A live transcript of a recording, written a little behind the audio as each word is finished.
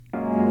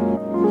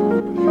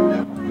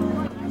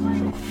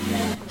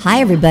Hi,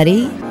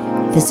 everybody.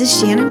 This is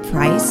Shannon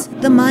Price,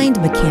 the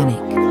Mind Mechanic.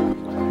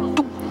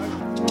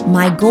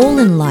 My goal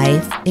in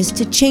life is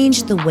to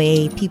change the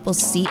way people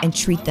see and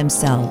treat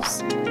themselves,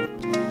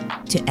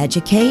 to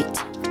educate,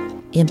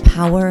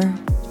 empower,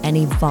 and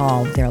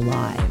evolve their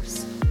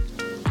lives.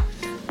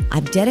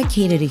 I've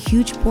dedicated a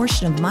huge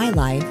portion of my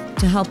life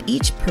to help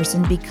each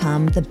person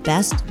become the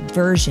best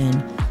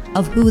version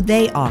of who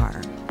they are,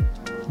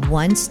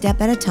 one step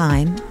at a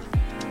time,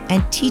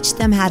 and teach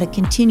them how to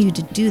continue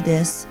to do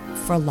this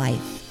for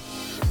life.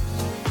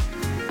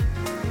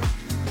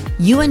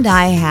 You and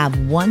I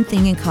have one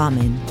thing in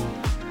common.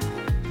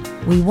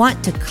 We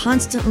want to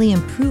constantly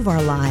improve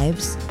our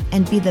lives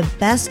and be the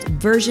best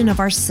version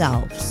of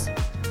ourselves.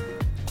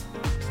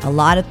 A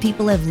lot of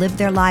people have lived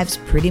their lives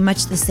pretty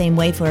much the same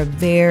way for a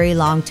very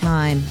long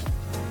time.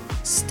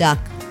 Stuck.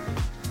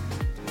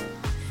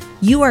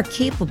 You are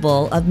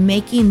capable of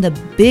making the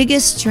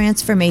biggest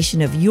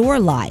transformation of your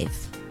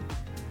life.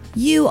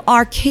 You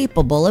are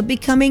capable of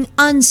becoming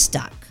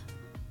unstuck.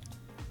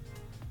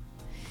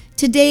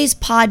 Today's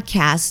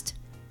podcast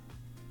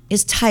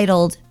is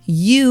titled,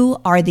 You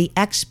Are the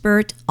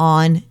Expert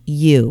on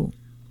You.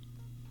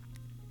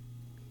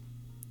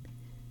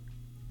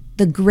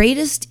 The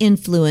greatest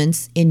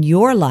influence in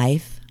your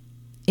life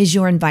is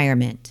your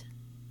environment.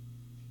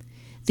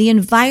 The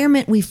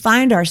environment we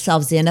find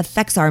ourselves in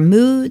affects our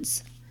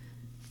moods,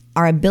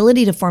 our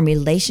ability to form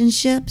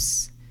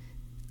relationships,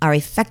 our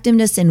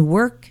effectiveness in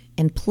work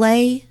and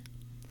play,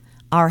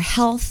 our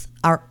health,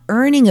 our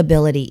earning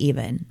ability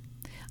even,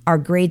 our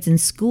grades in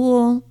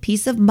school,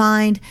 peace of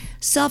mind,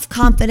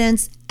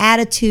 self-confidence,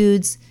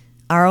 attitudes,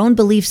 our own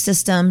belief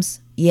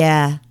systems.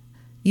 Yeah,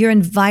 your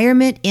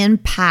environment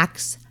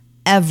impacts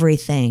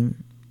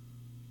everything.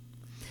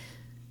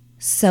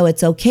 So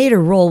it's okay to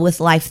roll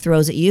with life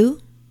throws at you.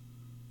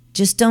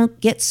 Just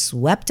don't get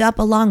swept up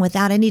along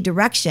without any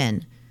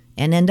direction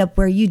and end up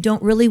where you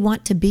don't really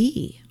want to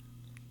be.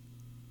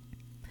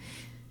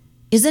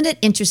 Isn't it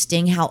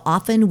interesting how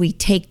often we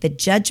take the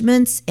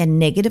judgments and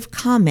negative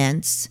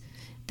comments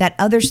that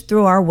others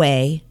throw our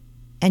way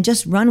and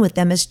just run with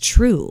them as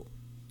true?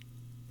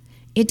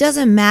 It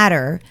doesn't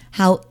matter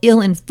how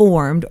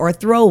ill-informed or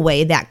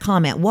throwaway that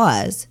comment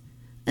was,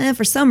 and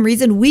for some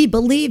reason we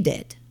believed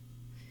it.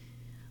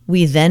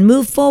 We then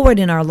move forward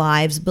in our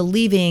lives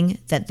believing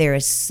that there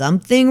is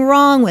something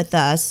wrong with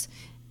us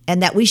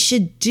and that we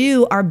should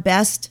do our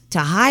best to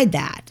hide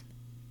that.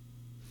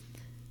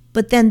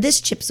 But then this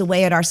chips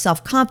away at our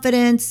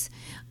self-confidence,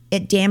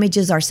 it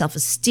damages our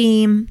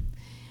self-esteem.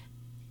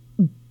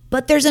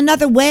 But there's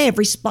another way of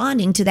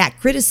responding to that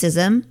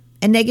criticism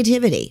and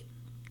negativity.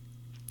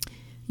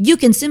 You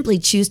can simply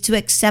choose to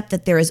accept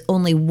that there is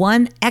only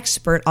one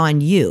expert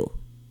on you,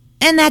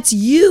 and that's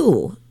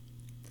you.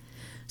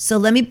 So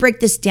let me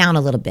break this down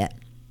a little bit.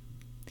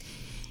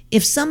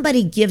 If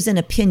somebody gives an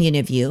opinion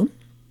of you,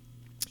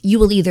 you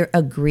will either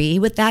agree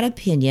with that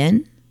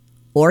opinion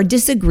or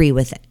disagree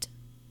with it.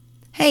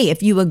 Hey,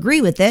 if you agree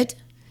with it,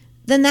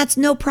 then that's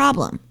no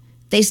problem.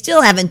 They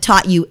still haven't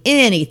taught you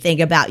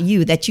anything about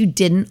you that you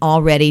didn't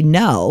already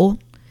know,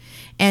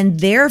 and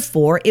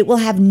therefore it will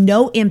have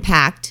no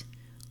impact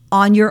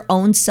on your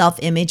own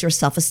self-image or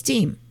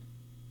self-esteem.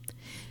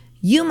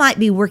 You might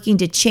be working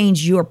to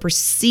change your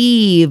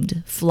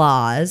perceived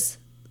flaws,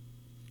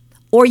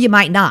 or you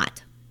might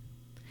not.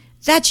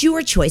 That's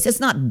your choice. It's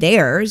not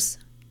theirs.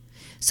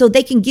 So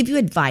they can give you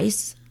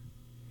advice.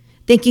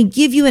 They can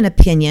give you an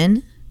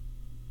opinion.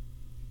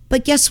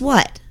 But guess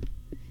what?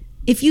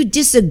 If you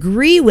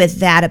disagree with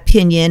that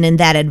opinion and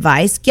that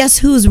advice, guess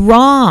who's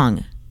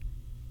wrong?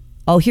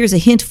 Oh, here's a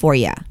hint for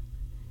you.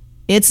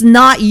 It's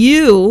not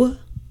you.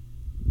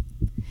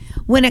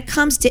 When it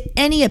comes to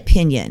any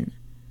opinion,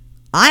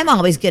 I'm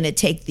always going to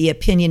take the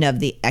opinion of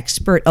the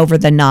expert over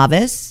the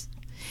novice.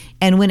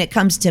 And when it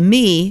comes to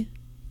me,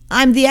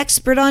 I'm the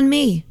expert on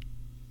me.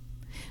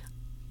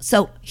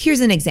 So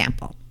here's an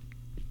example.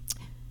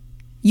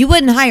 You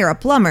wouldn't hire a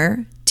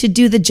plumber to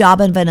do the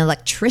job of an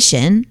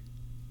electrician.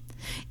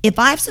 If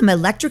I have some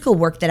electrical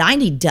work that I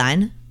need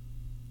done,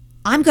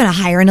 I'm going to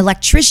hire an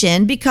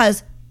electrician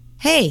because,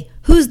 hey,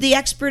 who's the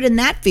expert in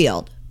that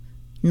field?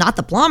 Not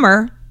the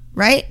plumber,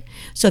 right?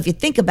 So if you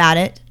think about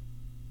it,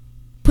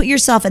 put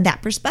yourself in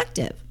that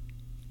perspective.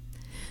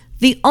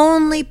 The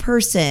only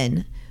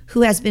person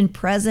who has been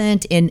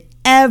present in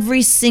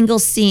every single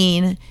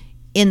scene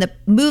in the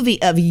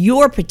movie of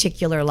your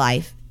particular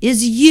life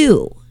is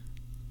you.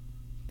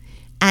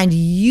 And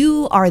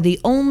you are the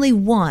only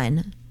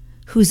one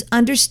who's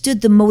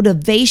understood the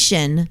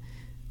motivation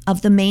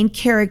of the main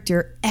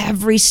character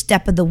every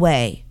step of the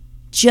way.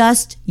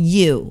 Just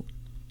you.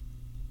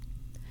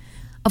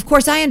 Of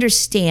course, I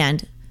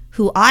understand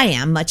who I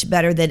am much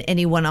better than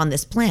anyone on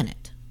this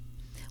planet.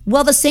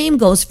 Well, the same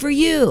goes for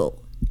you.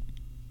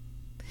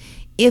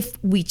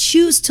 If we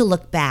choose to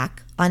look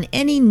back on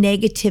any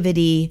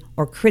negativity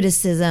or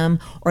criticism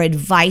or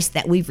advice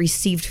that we've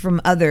received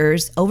from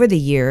others over the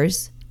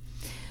years,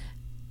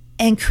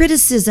 and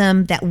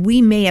criticism that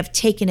we may have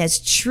taken as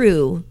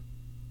true,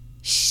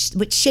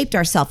 which shaped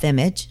our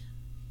self-image,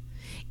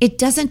 It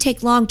doesn't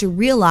take long to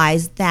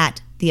realize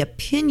that the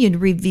opinion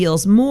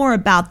reveals more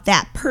about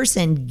that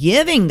person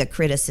giving the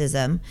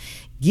criticism,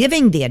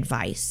 giving the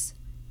advice,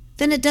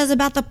 than it does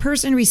about the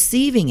person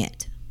receiving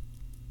it.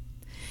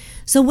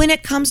 So when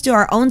it comes to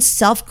our own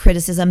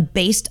self-criticism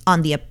based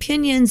on the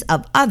opinions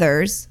of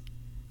others,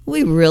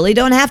 we really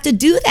don't have to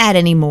do that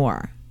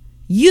anymore.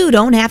 You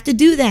don't have to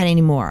do that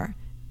anymore,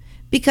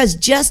 because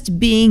just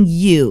being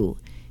you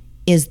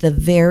is the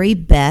very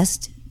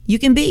best you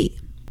can be.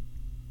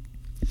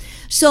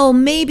 So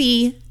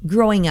maybe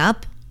growing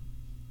up,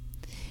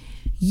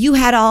 you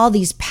had all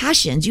these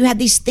passions. You had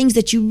these things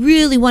that you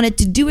really wanted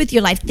to do with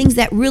your life, things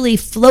that really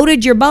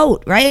floated your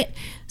boat, right?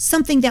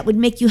 Something that would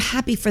make you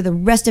happy for the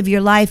rest of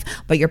your life.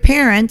 But your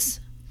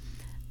parents,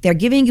 they're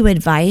giving you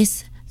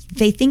advice.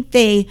 They think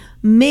they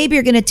maybe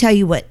are going to tell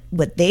you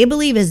what they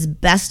believe is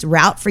best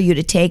route for you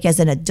to take as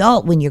an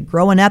adult when you're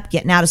growing up,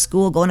 getting out of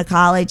school, going to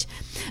college.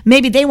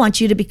 Maybe they want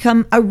you to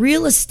become a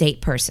real estate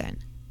person.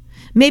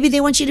 Maybe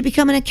they want you to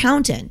become an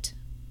accountant.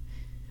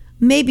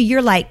 Maybe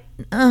you're like,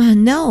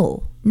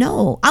 no,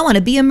 I want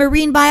to be a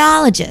marine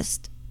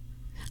biologist.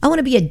 I want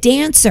to be a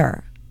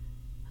dancer.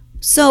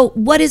 So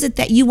what is it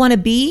that you want to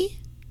be?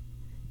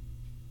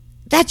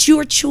 That's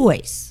your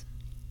choice.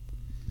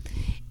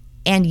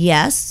 And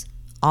yes,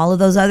 all of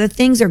those other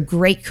things are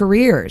great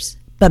careers,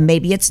 but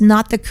maybe it's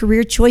not the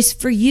career choice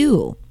for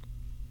you.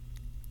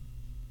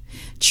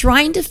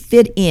 Trying to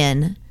fit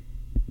in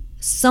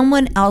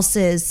someone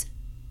else's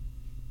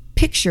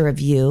picture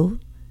of you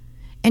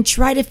and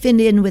try to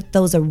fit in with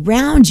those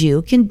around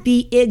you can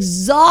be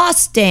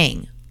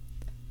exhausting.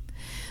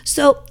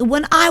 So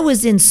when I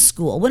was in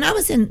school, when I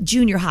was in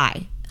junior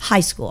high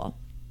school,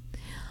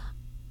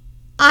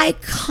 I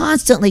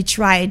constantly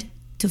tried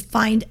to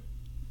find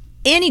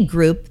any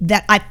group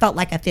that I felt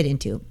like I fit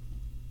into,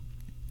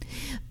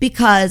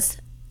 because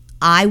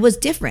I was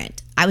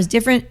different. I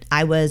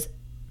was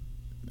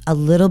a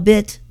little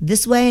bit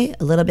this way,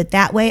 a little bit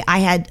that way. I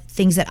had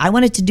things that I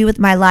wanted to do with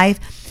my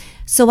life.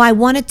 So I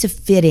wanted to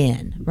fit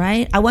in,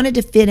 right? I wanted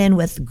to fit in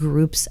with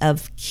groups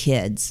of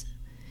kids.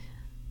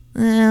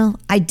 Well,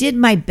 I did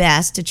my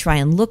best to try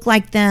and look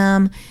like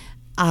them.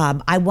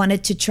 I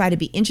wanted to try to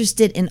be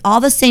interested in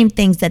all the same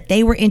things that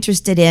they were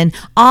interested in,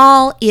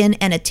 all in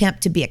an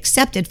attempt to be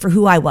accepted for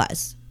who I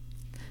was.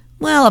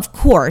 Well, of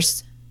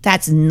course,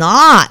 that's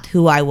not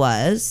who I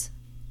was.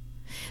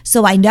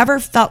 So I never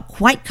felt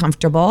quite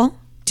comfortable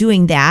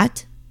doing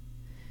that.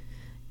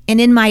 And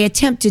in my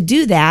attempt to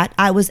do that,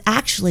 I was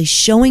actually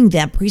showing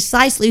them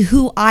precisely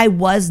who I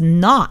was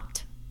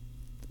not.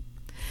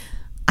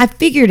 I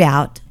figured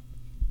out,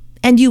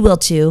 and you will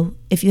too,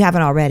 if you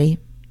haven't already,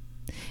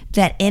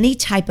 that any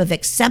type of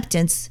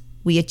acceptance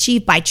we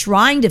achieve by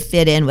trying to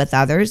fit in with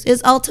others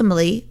is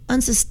ultimately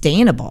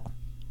unsustainable.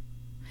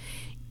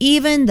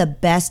 Even the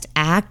best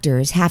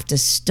actors have to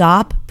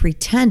stop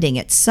pretending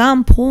at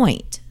some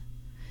point.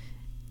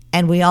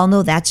 And we all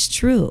know that's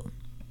true.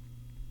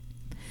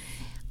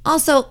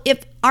 Also,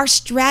 if our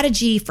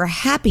strategy for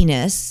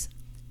happiness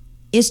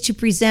is to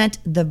present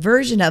the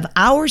version of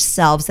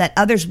ourselves that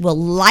others will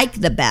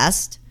like the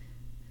best,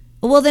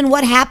 well, then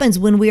what happens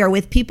when we are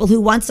with people who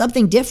want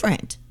something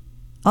different?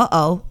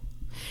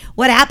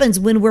 What happens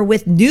when we're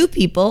with new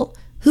people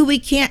who we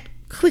can't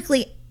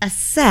quickly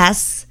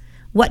assess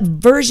what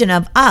version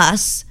of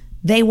us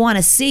they want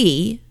to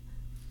see?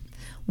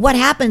 What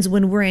happens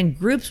when we're in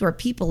groups where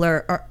people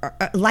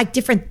are like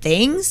different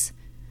things?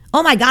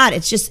 Oh my God,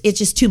 it's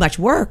just too much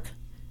work.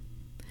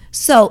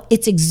 So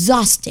it's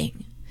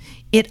exhausting.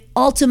 It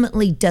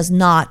ultimately does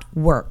not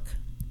work.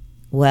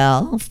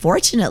 Well,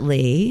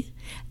 fortunately,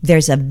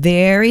 there's a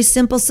very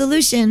simple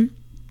solution.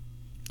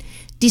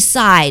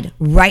 Decide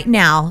right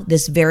now,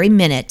 this very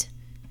minute,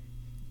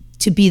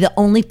 to be the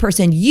only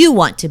person you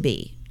want to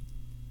be.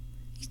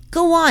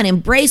 Go on,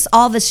 embrace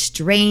all the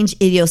strange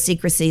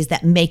idiosyncrasies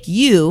that make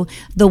you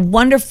the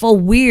wonderful,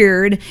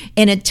 weird,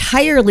 and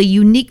entirely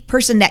unique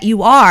person that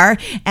you are.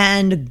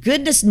 And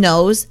goodness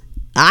knows,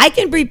 I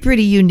can be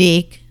pretty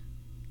unique.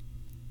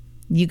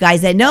 You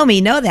guys that know me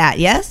know that,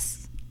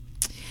 yes?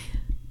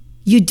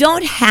 You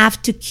don't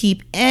have to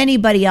keep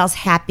anybody else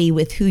happy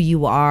with who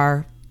you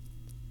are.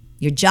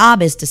 Your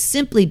job is to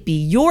simply be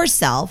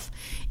yourself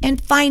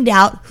and find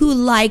out who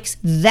likes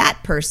that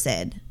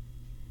person.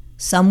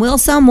 Some will,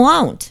 some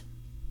won't.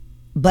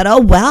 But oh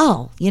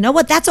well, you know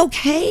what? That's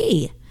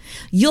okay.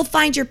 You'll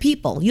find your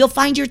people. You'll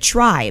find your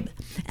tribe,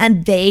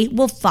 and they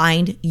will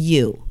find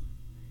you.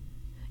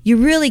 You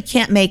really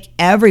can't make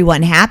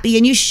everyone happy,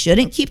 and you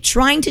shouldn't keep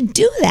trying to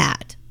do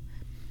that.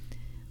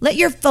 Let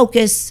your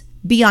focus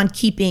be on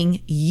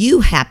keeping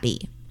you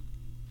happy,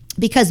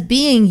 because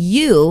being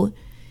you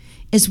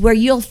is where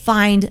you'll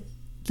find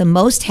the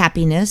most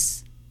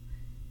happiness,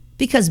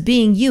 because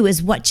being you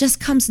is what just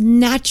comes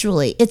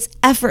naturally. It's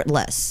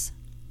effortless.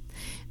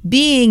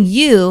 Being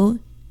you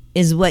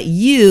is what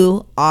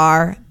you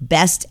are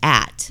best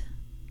at.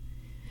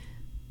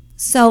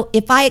 So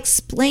if I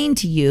explain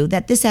to you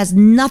that this has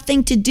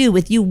nothing to do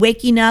with you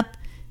waking up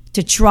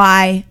to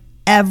try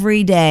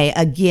every day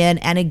again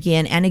and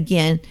again and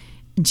again,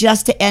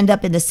 just to end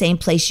up in the same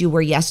place you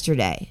were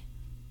yesterday.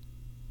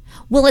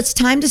 Well, it's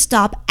time to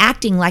stop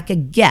acting like a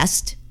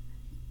guest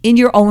in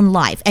your own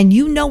life. And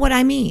you know what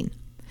I mean,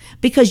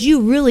 because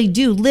you really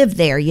do live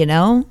there, you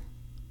know?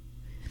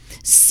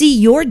 See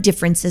your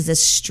differences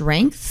as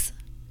strengths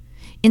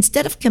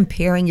instead of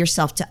comparing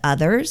yourself to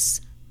others,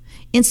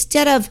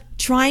 instead of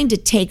trying to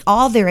take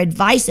all their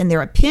advice and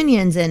their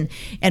opinions and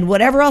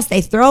whatever else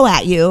they throw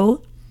at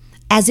you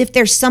as if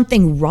there's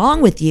something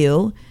wrong with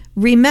you.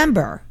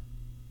 Remember,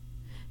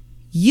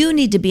 you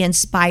need to be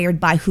inspired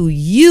by who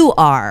you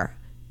are,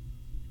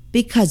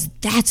 because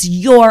that's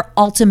your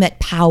ultimate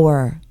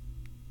power.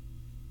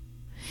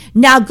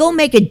 Now go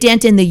make a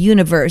dent in the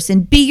universe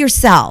and be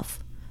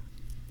yourself.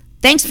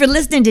 Thanks for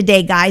listening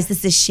today, guys.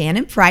 This is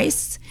Shannon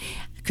Price,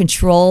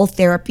 control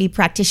therapy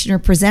practitioner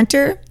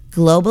presenter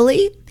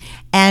globally,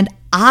 and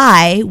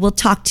I will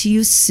talk to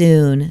you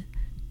soon.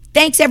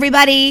 Thanks,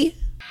 everybody.